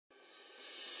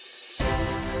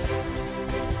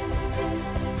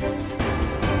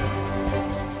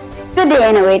day,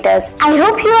 innovators. I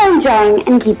hope you are enjoying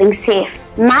and keeping safe.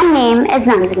 My name is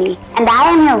Nandini and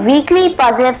I am your weekly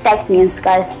Positive Tech News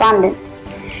correspondent.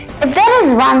 If there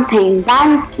is one thing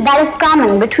that is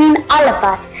common between all of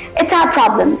us, it's our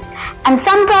problems. And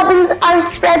some problems are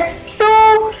spread so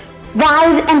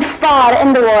wide and far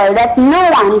in the world that no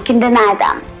one can deny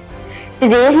them.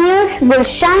 Today's news will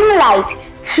shine a light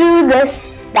through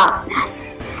this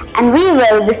darkness, and we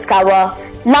will discover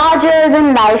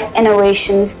larger-than-life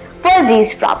innovations for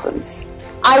these problems.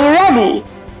 Are you ready?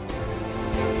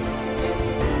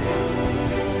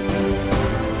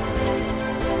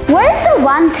 What is the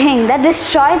one thing that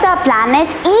destroys our planet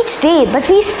each day but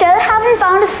we still haven't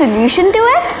found a solution to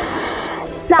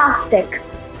it? Plastic.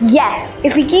 Yes,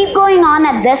 if we keep going on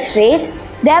at this rate,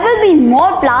 there will be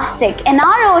more plastic in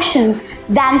our oceans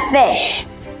than fish.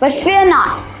 But fear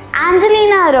not.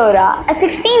 Angelina Arora, a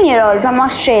 16-year-old from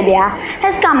Australia,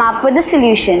 has come up with a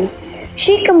solution.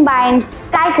 She combined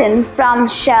chitin from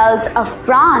shells of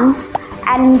prawns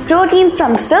and protein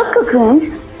from silk cocoons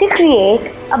to create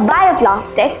a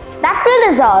bioplastic that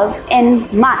will dissolve in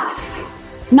months.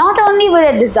 Not only will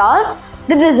it dissolve,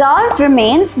 the dissolved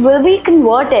remains will be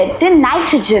converted to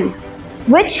nitrogen,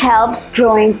 which helps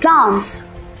growing plants.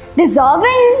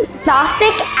 Dissolving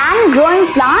plastic and growing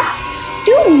plants?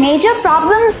 Two major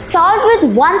problems solved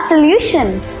with one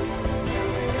solution.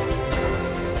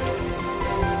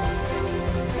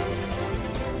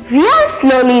 We are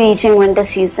slowly reaching winter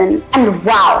season, and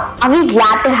wow, are we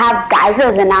glad to have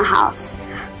geysers in our house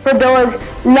for those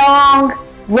long,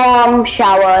 warm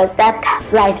showers that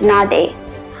brighten our day.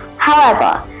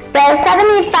 However, there are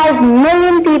 75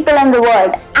 million people in the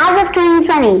world as of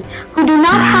 2020 who do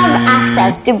not have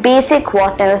access to basic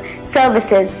water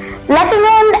services, let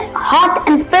alone hot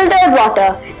and filtered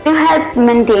water to help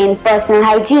maintain personal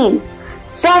hygiene.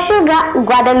 Social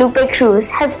Guadalupe Cruz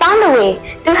has found a way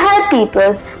to help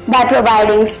people by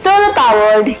providing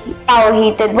solar-powered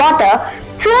heated water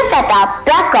through a setup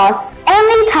that costs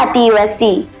only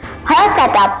 $30. Her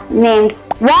setup, named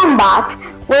Warm Bath,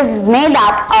 was made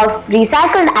up of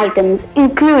recycled items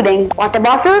including water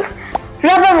bottles,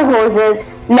 rubber hoses,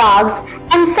 logs,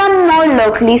 and some more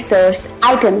locally sourced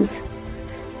items.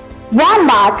 Warm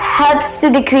Bath helps to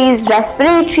decrease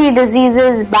respiratory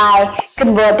diseases by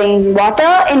converting water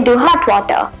into hot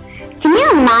water. Can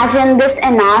you imagine this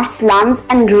in our slums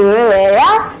and rural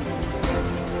areas?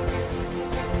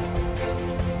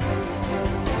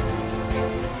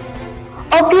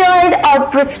 Opioid or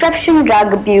prescription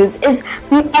drug abuse is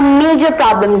a major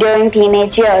problem during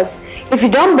teenage years. If you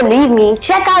don't believe me,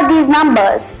 check out these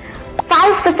numbers.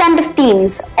 5% of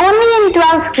teens only in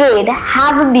 12th grade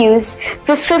have abused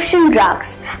prescription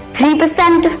drugs.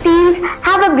 3% of teens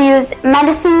have abused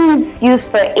medicines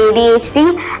used for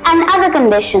ADHD and other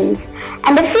conditions.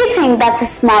 And if you think that's a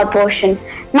small portion,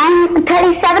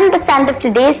 37% of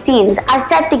today's teens are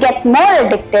said to get more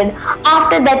addicted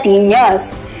after their teen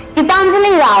years.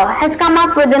 Gitanjali Rao has come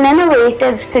up with an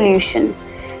innovative solution.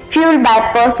 Fueled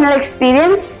by personal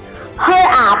experience, her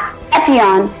app,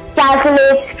 Epion,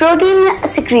 calculates protein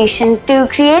secretion to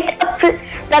create a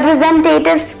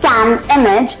representative scan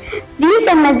image. These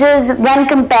images, when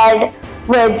compared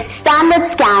with standard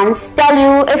scans, tell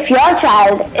you if your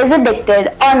child is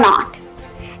addicted or not.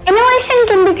 Innovation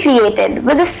can be created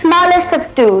with the smallest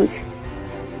of tools.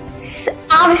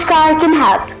 Avishkaar can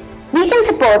help. We can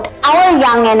support our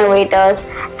young innovators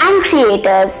and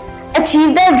creators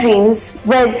achieve their dreams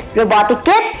with robotic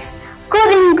kits,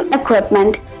 coding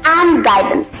equipment, and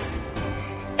guidance.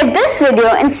 If this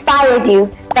video inspired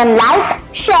you, then like,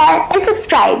 share, and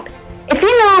subscribe. If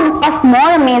you know of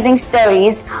more amazing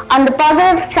stories on the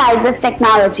positive sides of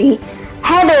technology,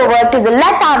 head over to the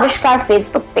Let's Avishkaar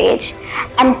Facebook page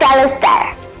and tell us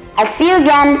there. I'll see you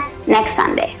again next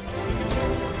Sunday.